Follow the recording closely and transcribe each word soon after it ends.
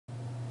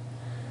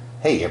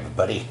Hey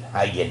everybody,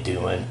 how you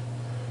doing?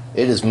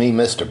 It is me,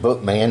 Mr.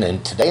 Bookman,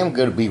 and today I'm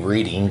going to be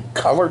reading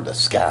Color the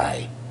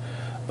Sky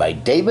by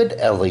David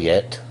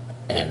Elliott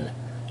and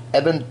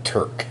Evan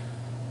Turk.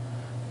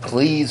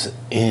 Please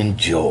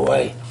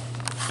enjoy.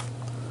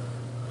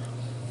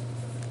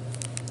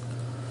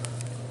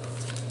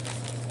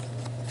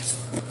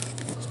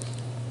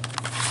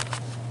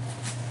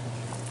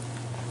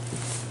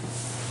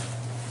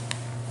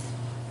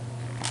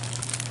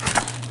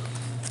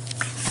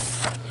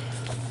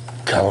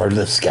 Color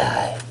the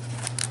Sky.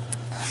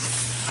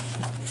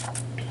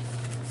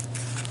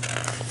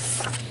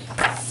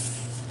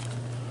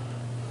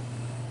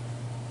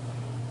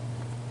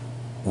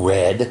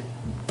 Red,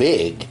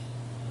 big.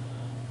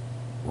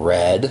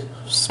 Red,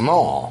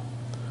 small.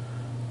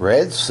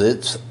 Red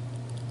sits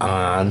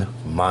on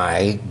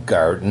my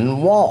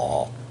garden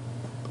wall.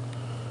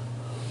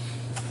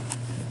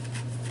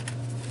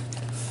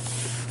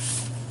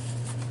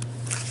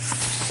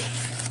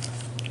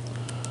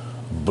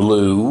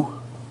 Blue,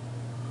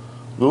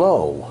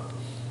 low.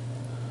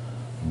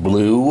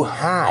 Blue,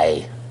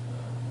 high.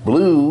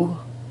 Blue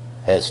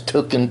has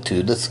taken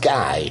to the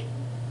sky.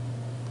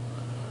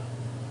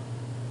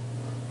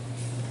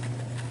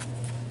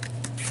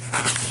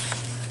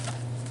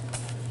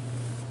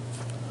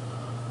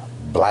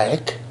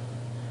 Black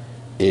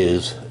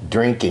is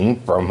drinking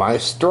from my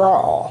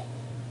straw.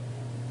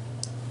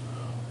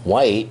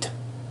 White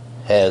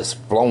has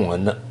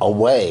flown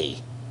away.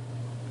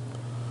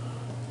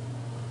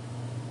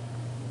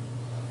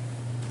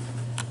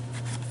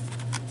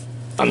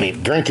 I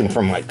mean, drinking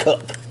from my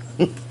cup.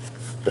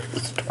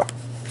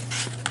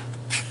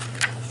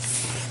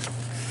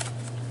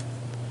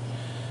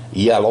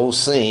 Yellow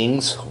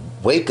sings,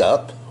 wake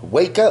up,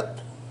 wake up.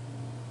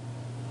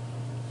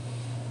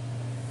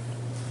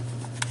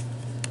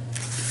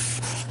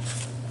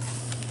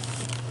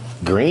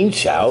 Green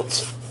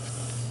shouts,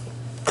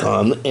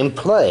 come and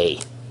play.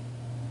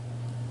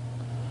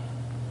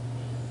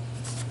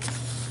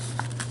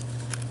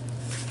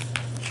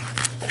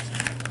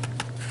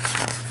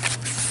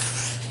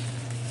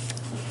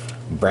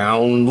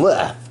 Brown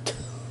left,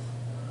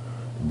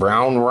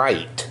 brown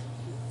right,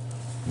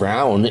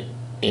 brown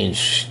in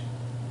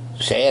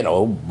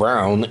shadow,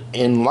 brown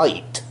in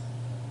light.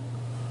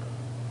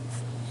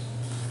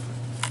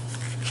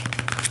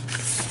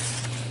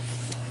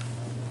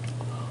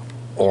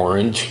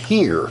 Orange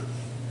here,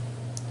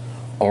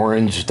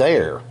 orange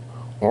there.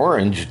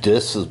 Orange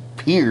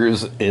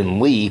disappears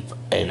in leaf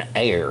and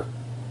air.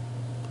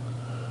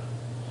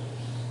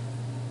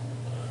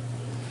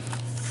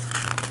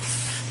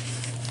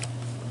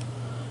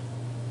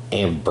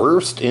 And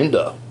burst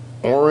into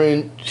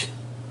orange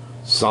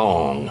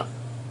song.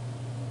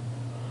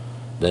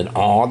 Then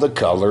all the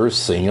colors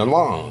sing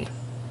along.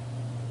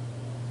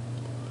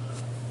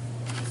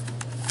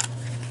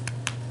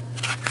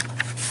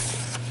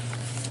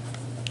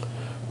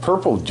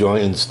 Purple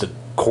joins the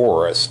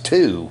chorus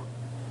too.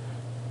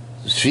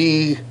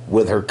 She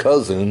with her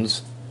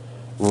cousins,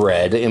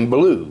 red and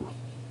blue.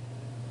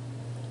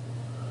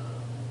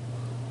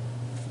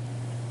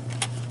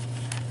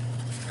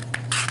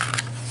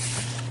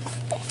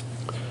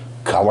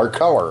 Color,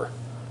 color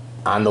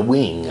on the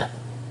wing.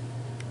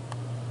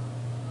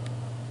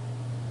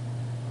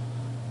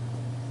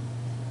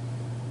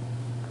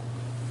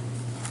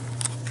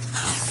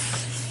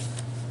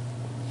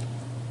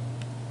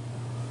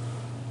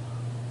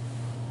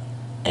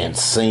 And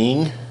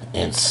sing,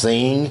 and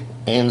sing,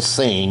 and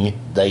sing,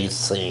 they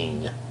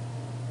sing.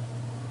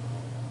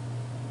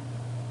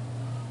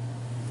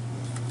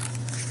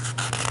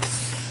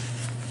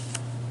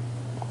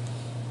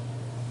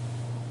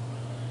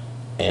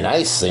 And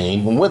I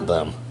sing with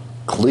them,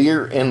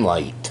 clear and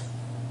light.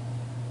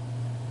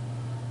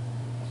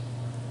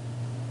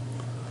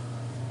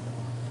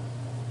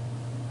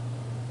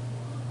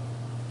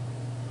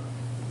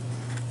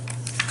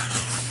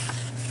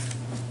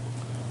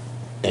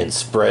 And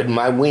spread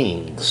my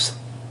wings.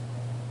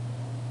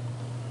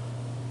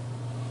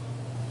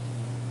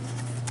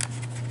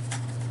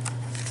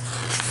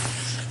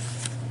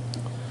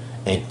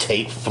 And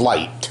take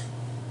flight.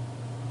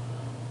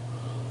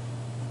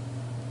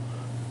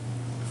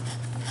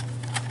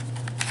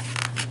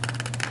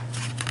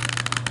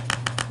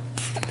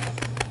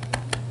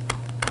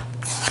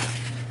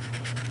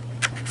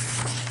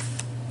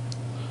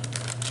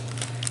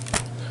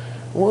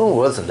 Well,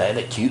 wasn't that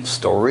a cute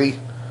story?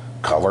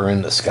 Color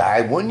in the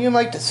sky. Wouldn't you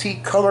like to see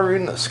color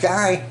in the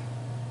sky?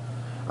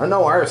 I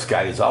know our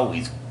sky is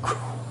always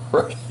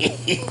gray.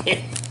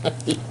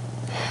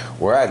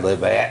 Where I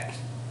live at.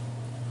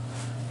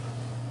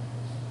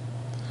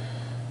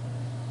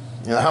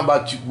 You know, how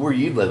about you, where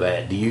you live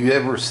at? Do you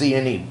ever see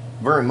any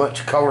very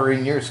much color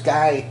in your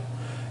sky?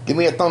 Give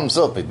me a thumbs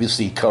up if you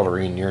see color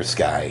in your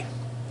sky.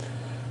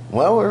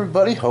 Well,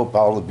 everybody, hope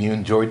all of you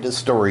enjoyed this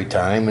story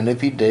time, and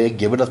if you did,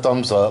 give it a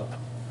thumbs up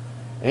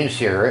and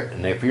share it.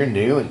 And if you're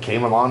new and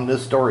came along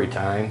this story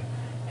time,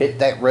 hit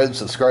that red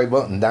subscribe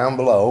button down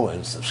below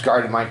and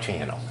subscribe to my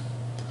channel.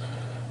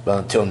 But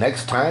until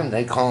next time,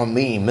 they call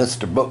me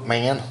Mr.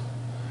 Bookman,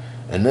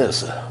 And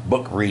this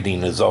book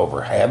reading is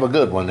over. Have a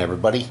good one,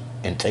 everybody,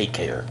 and take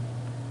care.